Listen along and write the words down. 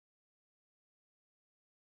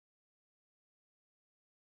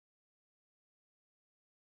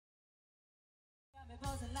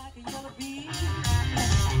buzzing like a yellow bee.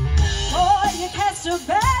 Boy, you cast a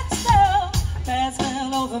bad spell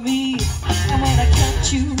over me. And when I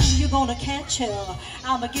catch you, you're gonna catch hell.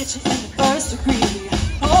 I'ma get you in the first degree.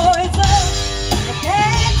 Oh, it's a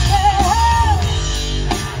bad spell.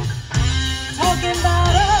 Talking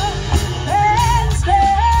about a bad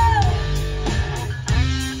spell.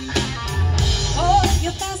 Oh,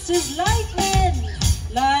 you're fast as lightning,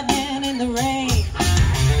 lightning in the rain.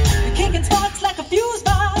 You're kicking sparks like a fuse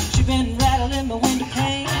box. You've been rattling my window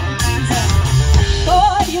pane.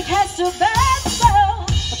 Boy, you cast a bad spell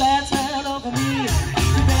over me.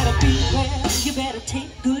 You better beware, you better take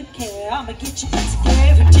good care. I'ma get you, it's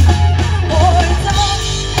guaranteed. Boy, it's a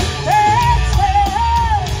bad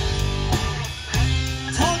spell.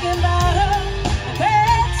 Talking about a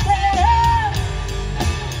bad spell.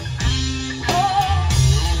 Oh,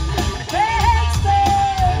 bad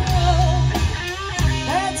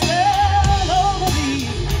spell over me.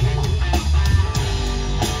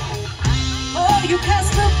 Oh, you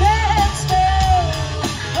cast a bad spell.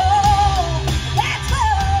 Oh, bad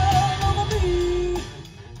spell over me.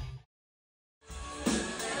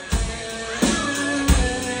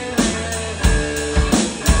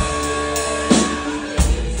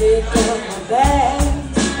 Pick up my bag.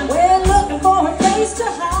 I went looking for a place to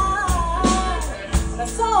hide. And I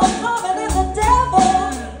saw a woman and the devil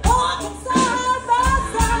walking side by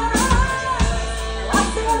side. I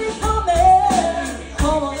said he's coming.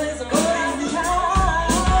 Come on, let's go downtown.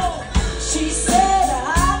 She said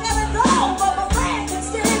I gotta go, but my friend can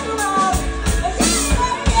stick around. And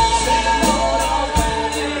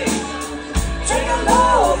take a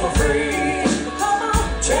load for free. Come on,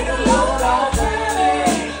 take a load off me.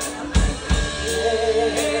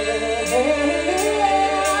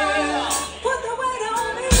 Put the weight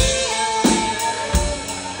on me.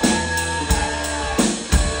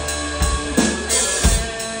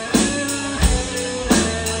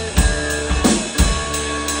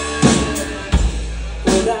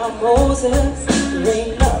 Go down, Moses, there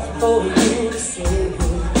ain't nothing for you to say.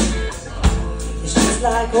 It's just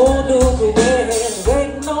like old Luke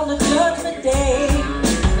waiting on the judgment day.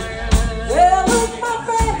 Well, look, my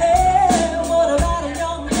friend, what about a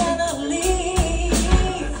young Galilee?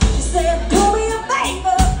 She said, do me a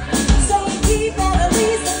favor, say keep at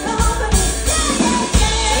least the company.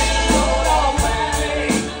 Take a load off me.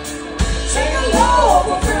 Take a load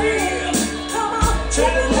for free. Come on,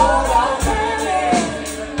 take a load off me.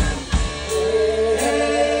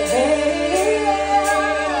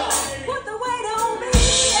 Put the weight on me.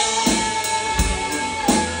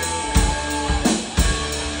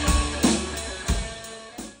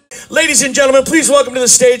 Ladies and gentlemen, please welcome to the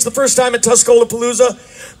stage, the first time at Tuscola-Palooza,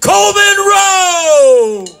 Coleman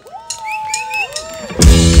Rowe!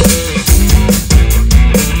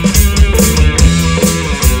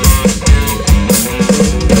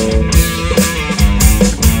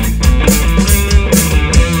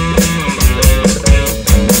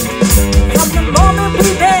 From the moment we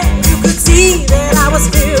met, you could see that I was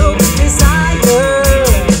filled with desire.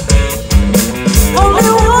 Only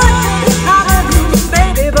one thing I do,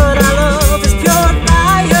 baby, but our love is pure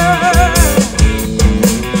fire.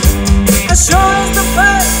 As sure as the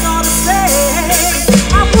birds on the stage,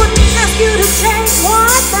 I wouldn't ask you to change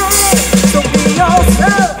one thing. So be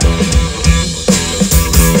yourself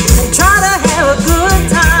and try to have a good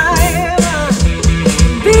time.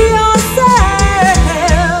 Be yourself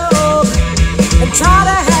and try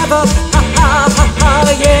to have a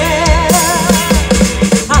yeah.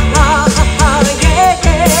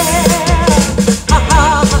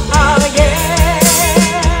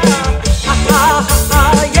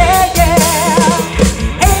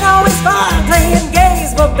 Ain't always fun playing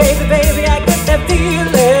games, but baby, I get that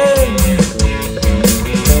feeling.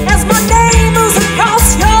 As my name moves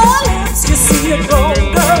across your lips, you see it go,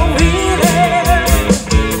 girl, really.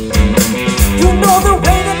 You know the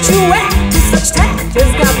way that you act is such tact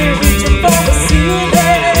has got me reaching for the ceiling.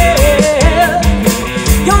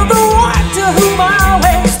 You're the one to whom I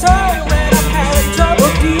always turn when I'm having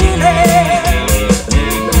trouble feeling.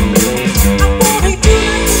 I wanted you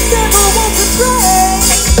like the devil wants a drink.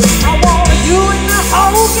 I wanted you in the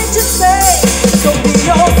hole, get you saved. So be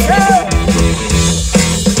yourself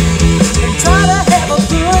and try to have a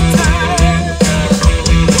good time.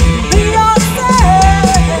 Be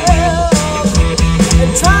yourself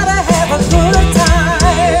and try to have a good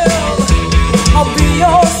time. I'll be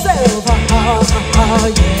yourself,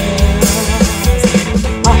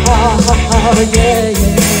 yeah, yeah, yeah,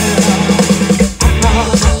 yeah.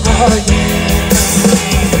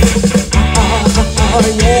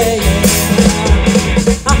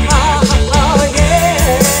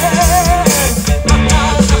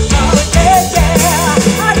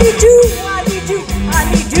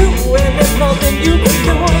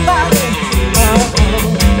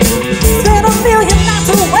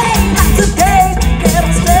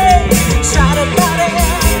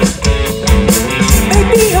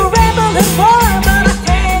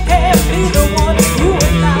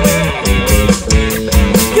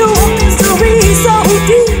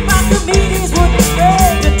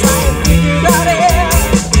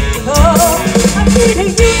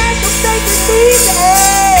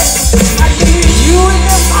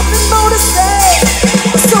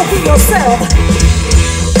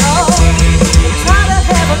 Oh, try to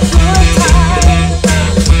have a good time.